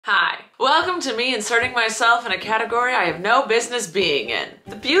Hi, welcome to me inserting myself in a category I have no business being in,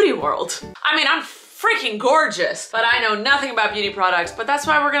 the beauty world. I mean, I'm freaking gorgeous, but I know nothing about beauty products, but that's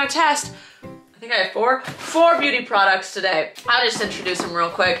why we're gonna test. I think I have four beauty products today. I'll just introduce them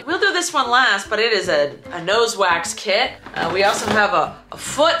real quick. We'll do this one last, but it is a nose wax kit. We also have a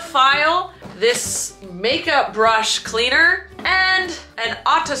foot file, this makeup brush cleaner, and an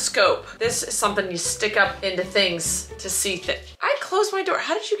otoscope. This is something you stick up into things to see things. I closed my door.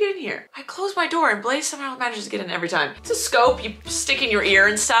 How did you get in here? I closed my door and Blaze somehow manages to get in every time. It's a scope you stick in your ear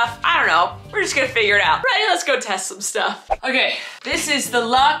and stuff. I don't know. We're just gonna figure it out. Ready? Let's go test some stuff. Okay, this is the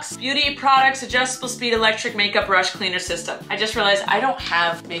Luxe Beauty Products Adjustable Speed Electric Makeup Brush Cleaner System. I just realized I don't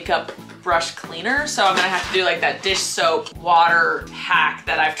have makeup brush cleaner, so I'm gonna have to do like that dish soap water hack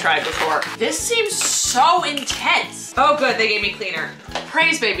that I've tried before. This seems so intense. Oh good, they gave me cleaner.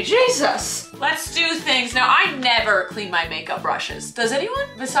 Praise baby Jesus. Let's do things. Now I never clean my makeup brushes. Does anyone?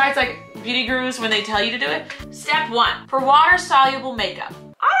 Besides like beauty gurus when they tell you to do it? Step 1, for water soluble makeup.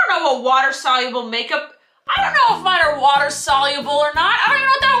 I don't know what water soluble makeup, I don't know if mine are water soluble or not. I don't even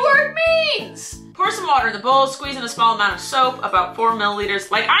know what that word means. Pour some water in the bowl, squeeze in a small amount of soap, about 4 milliliters.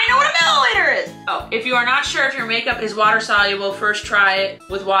 Like, I know what a milliliter is! Oh, if you are not sure if your makeup is water soluble, first try it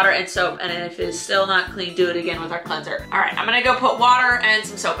with water and soap, and if it is still not clean, do it again with our cleanser. All right, I'm gonna go put water and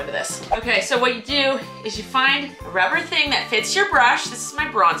some soap into this. Okay, so what you do is you find a rubber thing that fits your brush. This is my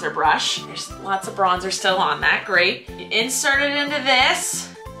bronzer brush. There's lots of bronzer still on that, great. You insert it into this.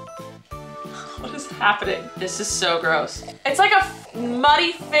 What is happening? This is so gross. It's like a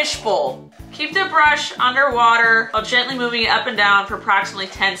muddy fishbowl. Keep the brush underwater while gently moving it up and down for approximately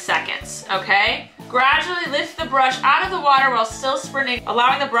 10 seconds, okay? Gradually lift the brush out of the water while still spinning,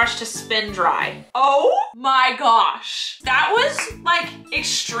 allowing the brush to spin dry. Oh my gosh. That was like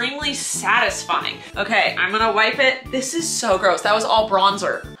extremely satisfying. Okay, I'm gonna wipe it. This is so gross. That was all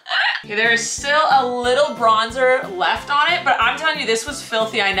bronzer. Okay, there is still a little bronzer left on it, but I'm telling you, this was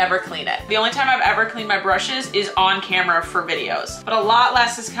filthy. I never clean it. The only time I've ever cleaned my brushes is on camera for videos, but a lot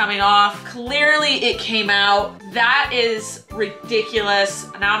less is coming off. Clearly it came out. That is ridiculous.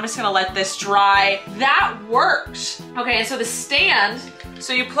 Now I'm just gonna let this dry. That worked. Okay, and so the stand,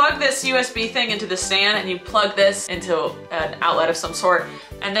 so you plug this USB thing into the stand and you plug this into an outlet of some sort,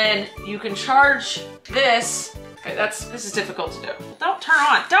 and then you can charge this. Okay, this is difficult to do. Don't turn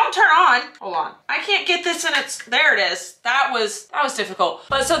on, don't turn on. Hold on, I can't get this in its, there it is. That was difficult.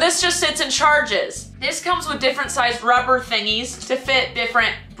 But so this just sits and charges. This comes with different sized rubber thingies to fit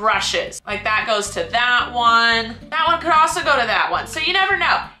different brushes. Like that goes to that one. That one could also go to that one. So you never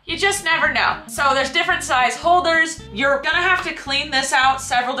know. You just never know. So there's different size holders. You're gonna have to clean this out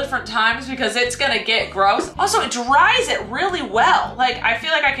several different times because it's gonna get gross. Also, it dries it really well. Like, I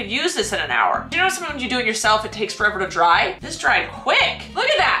feel like I could use this in an hour. You know sometimes when you do it yourself, it takes forever to dry? This dried quick. Look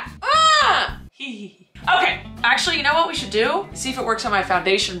at that. Ah! Okay, actually, you know what we should do? See if it works on my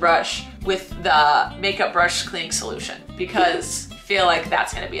foundation brush with the makeup brush cleaning solution, because I feel like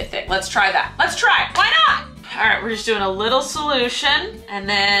that's gonna be a thing. Let's try that. Let's try it. Why not? All right, we're just doing a little solution, and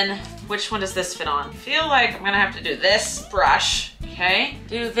then which one does this fit on? I feel like I'm gonna have to do this brush, okay?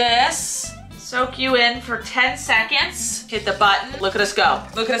 Do this, soak you in for 10 seconds, hit the button. Look at us go,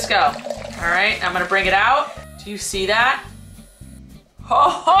 look at us go. All right, I'm gonna bring it out. Do you see that? Ho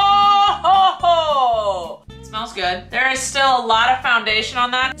ho ho ho! It smells good. There is still a lot of foundation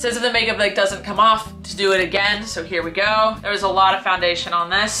on that. It says if the makeup like doesn't come off, to do it again, so here we go. There's a lot of foundation on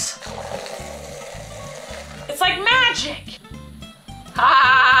this. It's like magic.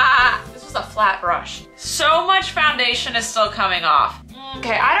 Ah, this was a flat brush. So much foundation is still coming off.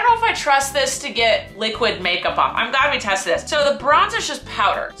 Okay, I don't know if I trust this to get liquid makeup off. I'm glad we tested this. So the bronzer is just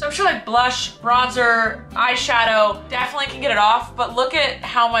powder. So I'm sure like blush, bronzer, eyeshadow, definitely can get it off, but look at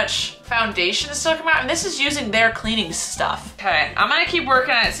how much foundation is still coming out, and this is using their cleaning stuff. Okay, I'm gonna keep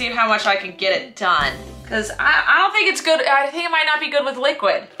working on it, see how much I can get it done. Because I don't think it's good. I think it might not be good with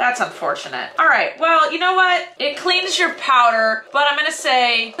liquid. That's unfortunate. All right, well, you know what? It cleans your powder, but I'm gonna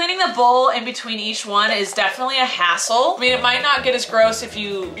say cleaning the bowl in between each one is definitely a hassle. I mean, it might not get as gross if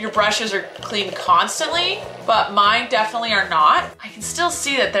your brushes are cleaned constantly, but mine definitely are not. I can still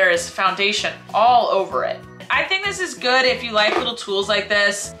see that there is foundation all over it. I think this is good if you like little tools like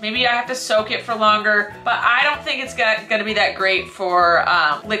this. Maybe I have to soak it for longer, but I don't think it's gonna be that great for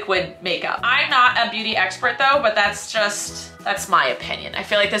liquid makeup. I'm not a beauty expert though, but that's my opinion. I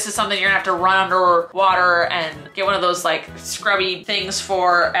feel like this is something you're gonna have to run under water and get one of those like scrubby things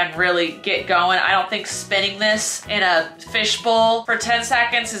for and really get going. I don't think spinning this in a fishbowl for 10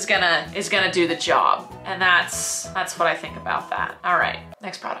 seconds is gonna do the job. And that's what I think about that. All right,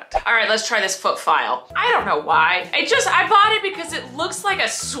 next product. All right, let's try this foot file. I don't know why. I bought it because it looks like a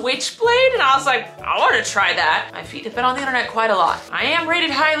switchblade and I was like, I want to try that. My feet have been on the internet quite a lot. I am rated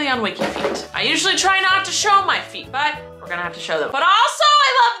highly on Wiki Feet. I usually try not to show my feet, but we're gonna have to show them. But also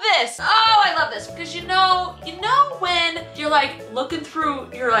I love this. Oh, I love this because you know when you're like looking through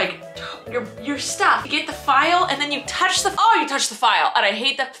your stuff, you get the file and then you touch the file. And I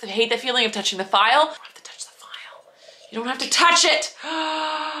hate the feeling of touching the file. You don't have to touch the file. You don't have to touch it.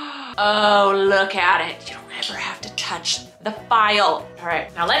 Oh, look at it. You don't ever have to touch the file. All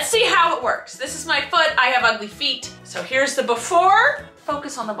right, now let's see how it works. This is my foot. I have ugly feet. So here's the before.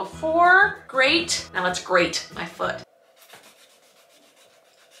 Focus on the before. Great. Now let's grate my foot.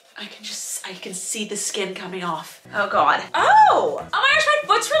 I can see the skin coming off. Oh God. Oh my gosh, my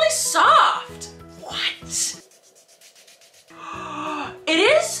foot's really soft. What? It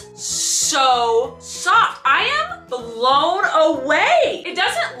is so soft. I am blown away. It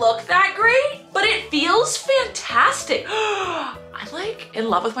doesn't look that great, but it feels fantastic. I'm like in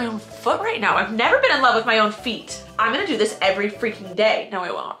love with my own foot right now. I've never been in love with my own feet. I'm gonna do this every freaking day. No,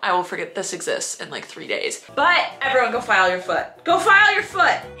 I won't. I will forget this exists in like 3 days. But everyone go file your foot. Go file your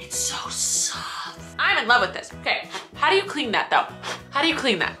foot. It's so soft. I'm in love with this. Okay, how do you clean that though? How do you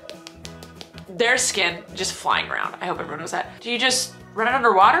clean that? There's skin just flying around. I hope everyone knows that. Do you just run it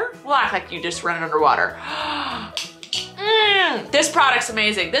underwater? We'll act like you just run it underwater. This product's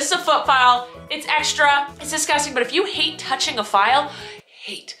amazing. This is a foot file. It's extra. It's disgusting, but if you hate touching a file,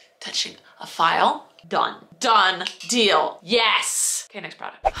 done. Done deal. Yes. Okay, next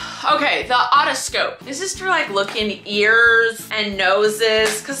product. Okay, the otoscope. This is for like looking ears and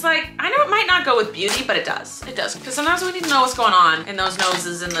noses. Cause like, I know it might not go with beauty, but it does. It does. Cause sometimes we need to know what's going on in those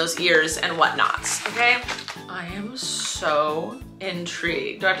noses and those ears and whatnots, okay? I am so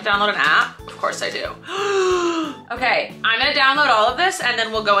intrigued. Do I have to download an app? Of course I do. Okay, I'm gonna download all of this and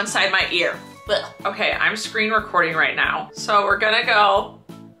then we'll go inside my ear. Okay, I'm screen recording right now. So we're gonna go.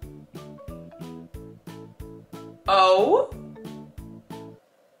 Oh,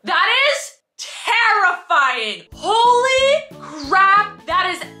 that is terrifying. Holy crap.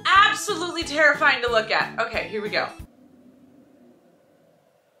 That is absolutely terrifying to look at. Okay, here we go.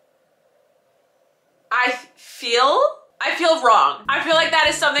 I feel wrong. I feel like that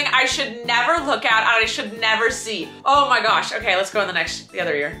is something I should never look at and I should never see. Oh my gosh. Okay, let's go in the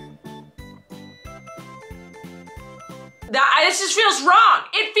other ear. This just feels wrong.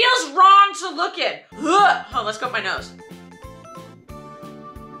 It feels wrong to look at. Ugh. Oh, let's go up my nose.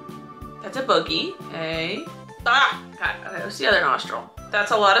 That's a boogie. Okay. Ah, okay, what's the other nostril?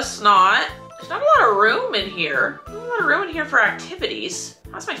 That's a lot of snot. There's not a lot of room in here. There's not a lot of room in here for activities.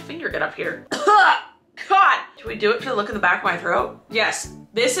 How's my finger get up here? God. Should we do it for the look in the back of my throat? Yes.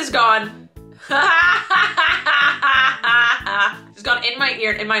 This is gone. It's gone in my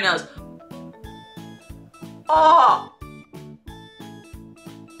ear and in my nose. Oh.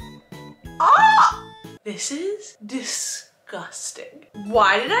 Oh! This is disgusting.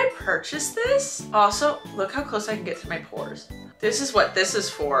 Why did I purchase this? Also, look how close I can get to my pores. This is what this is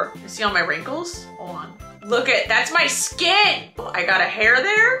for. You see all my wrinkles? Hold on. Look at, that's my skin. I got a hair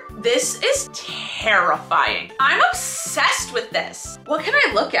there. This is terrifying. I'm obsessed with this. What can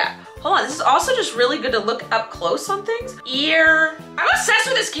I look at? Hold on, this is also just really good to look up close on things. Ear. I'm obsessed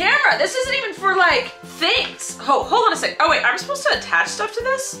with this camera. This isn't even for like things. Oh, hold on a sec. Oh wait, I'm supposed to attach stuff to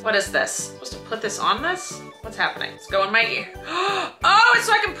this? What is this? I'm supposed to put this on this? What's happening? Let's go in my ear. Oh, it's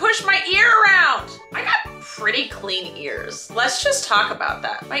so I can push my ear around. I got pretty clean ears. Let's just talk about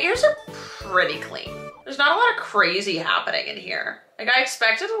that. My ears are pretty clean. There's not a lot of crazy happening in here. Like I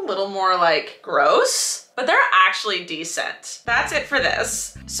expected a little more like gross, but they're actually decent. That's it for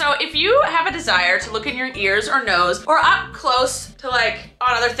this. So if you have a desire to look in your ears or nose or up close to like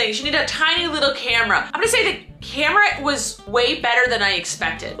on other things, you need a tiny little camera. I'm gonna say the camera was way better than I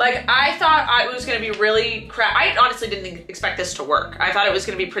expected. Like I thought it was gonna be really crap. I honestly didn't expect this to work. I thought it was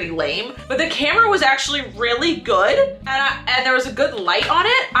gonna be pretty lame, but the camera was actually really good and there was a good light on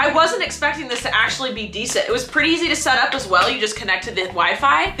it. I wasn't expecting this to actually be decent. It was pretty easy to set up as well. You just connected the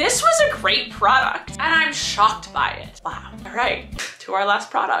Wi-Fi. This was a great product and I'm shocked by it. Wow. All right, to our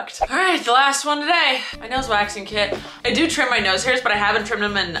last product. All right, the last one today. My nose waxing kit. I do trim my nose hairs, but I haven't trimmed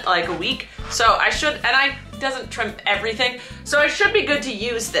them in like a week. So I should, and it doesn't trim everything. So I should be good to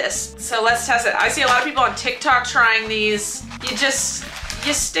use this. So let's test it. I see a lot of people on TikTok trying these.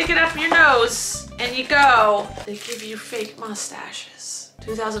 You stick it up your nose and you go. They give you fake mustaches.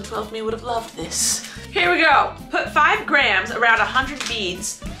 2012 me would have loved this. Here we go. Put 5 grams, around 100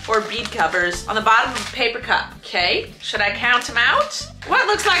 beads or bead covers on the bottom of a paper cup. Okay, should I count them out? What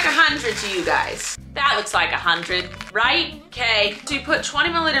looks like 100 to you guys? That looks like 100, right? Okay, so you put 20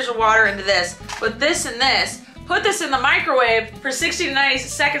 milliliters of water into this, put this and this, put this in the microwave for 60 to 90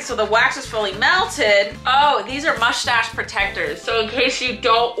 seconds so the wax is fully melted. Oh, these are mustache protectors. So in case you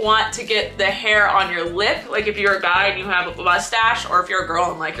don't want to get the hair on your lip, like if you're a guy and you have a mustache, or if you're a girl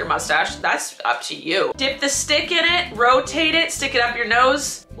and like your mustache, that's up to you. Dip the stick in it, rotate it, stick it up your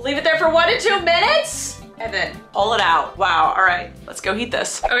nose, leave it there for 1 to 2 minutes, and then pull it out. Wow, all right, let's go heat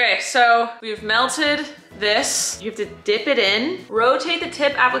this. Okay, so we've melted this. You have to dip it in, rotate the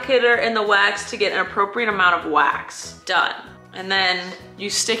tip applicator in the wax to get an appropriate amount of wax. Done. And then you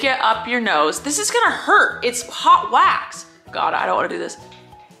stick it up your nose. This is gonna hurt. It's hot wax. God, I don't wanna do this.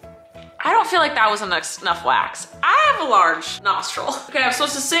 I don't feel like that was enough wax. I have a large nostril. Okay, I'm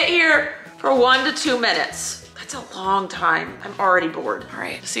supposed to sit here for 1 to 2 minutes. That's a long time. I'm already bored. All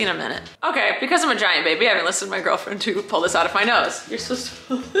right, see you in a minute. Okay, because I'm a giant baby, I haven't listened to my girlfriend to pull this out of my nose. You're supposed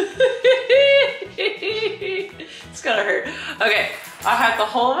to. It's gonna hurt. Okay, I have to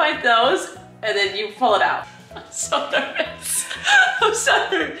hold my nose and then you pull it out. I'm so nervous. I'm so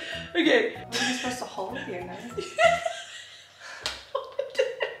nervous. Okay. What are you supposed to hold your nose?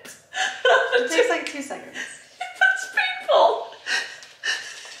 It takes like 2 seconds. That's painful.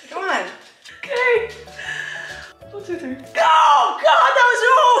 Come on. Okay. 1, 2, 3. Oh God, that was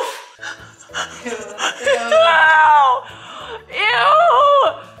oof.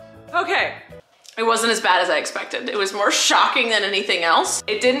 Ew. Okay. It wasn't as bad as I expected. It was more shocking than anything else.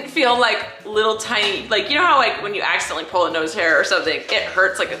 It didn't feel like little tiny, like, you know how like when you accidentally pull a nose hair or something, it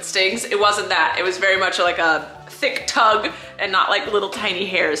hurts, like it stings? It wasn't that. It was very much like a thick tug and not like little tiny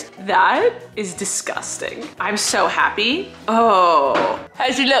hairs. That is disgusting. I'm so happy. Oh,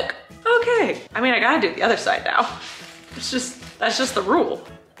 how's it look? Okay. I mean, I gotta do the other side now. That's just the rule.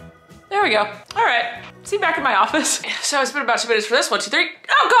 There we go. All right, see you back in my office. So it's been about 2 minutes for this. 1, 2, 3.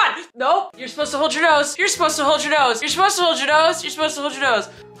 Oh God, nope. You're supposed to hold your nose. You're supposed to hold your nose. You're supposed to hold your nose. You're supposed to hold your nose.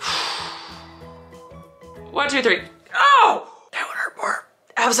 1, 2, 3. Oh, that would hurt more.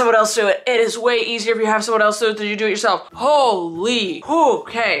 Have someone else do it. It is way easier if you have someone else do it than you do it yourself. Holy,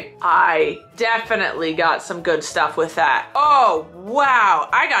 okay. I definitely got some good stuff with that. Oh, wow,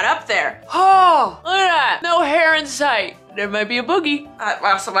 I got up there. Oh, look at that, no hair in sight. There might be a boogie. That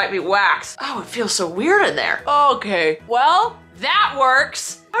also might be wax. Oh, it feels so weird in there. Okay, well, that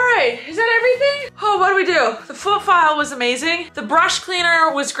works. All right, is that everything? Oh, what do we do? The foot file was amazing. The brush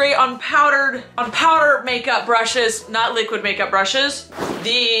cleaner was great on powder makeup brushes, not liquid makeup brushes.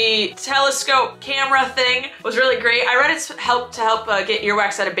 The telescope camera thing was really great. I read it's to help get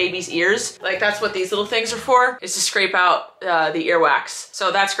earwax out of babies' ears. Like that's what these little things are for, is to scrape out the earwax.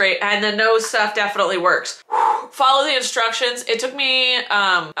 So that's great. And the nose stuff definitely works. Follow the instructions. It took me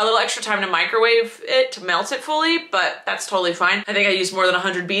a little extra time to microwave it to melt it fully, but that's totally fine. I think I used more than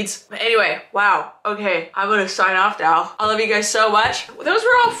 100 beads. But anyway, wow. Okay, I'm gonna sign off now. I love you guys so much. Those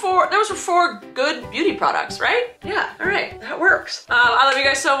were 4 good beauty products, right? Yeah, all right, that works. I love you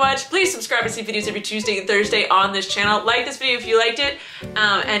guys so much. Please subscribe to see videos every Tuesday and Thursday on this channel. Like this video if you liked it.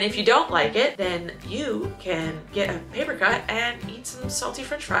 And if you don't like it, then you can get a paper cut and eat some salty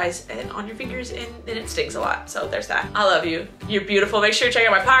french fries and on your fingers and then it stings a lot. So there's that. I love you. You're beautiful. Make sure you check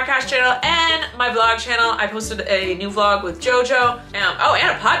out my podcast channel and my vlog channel. I posted a new vlog with JoJo. Oh,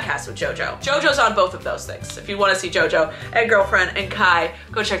 and a podcast with JoJo. JoJo's on both of those things. If you want to see JoJo and Girlfriend and Kai,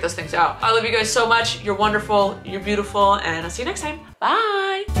 go check those things out. I love you guys so much. You're wonderful. You're beautiful. And I'll see you next time.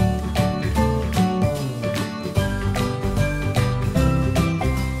 Bye.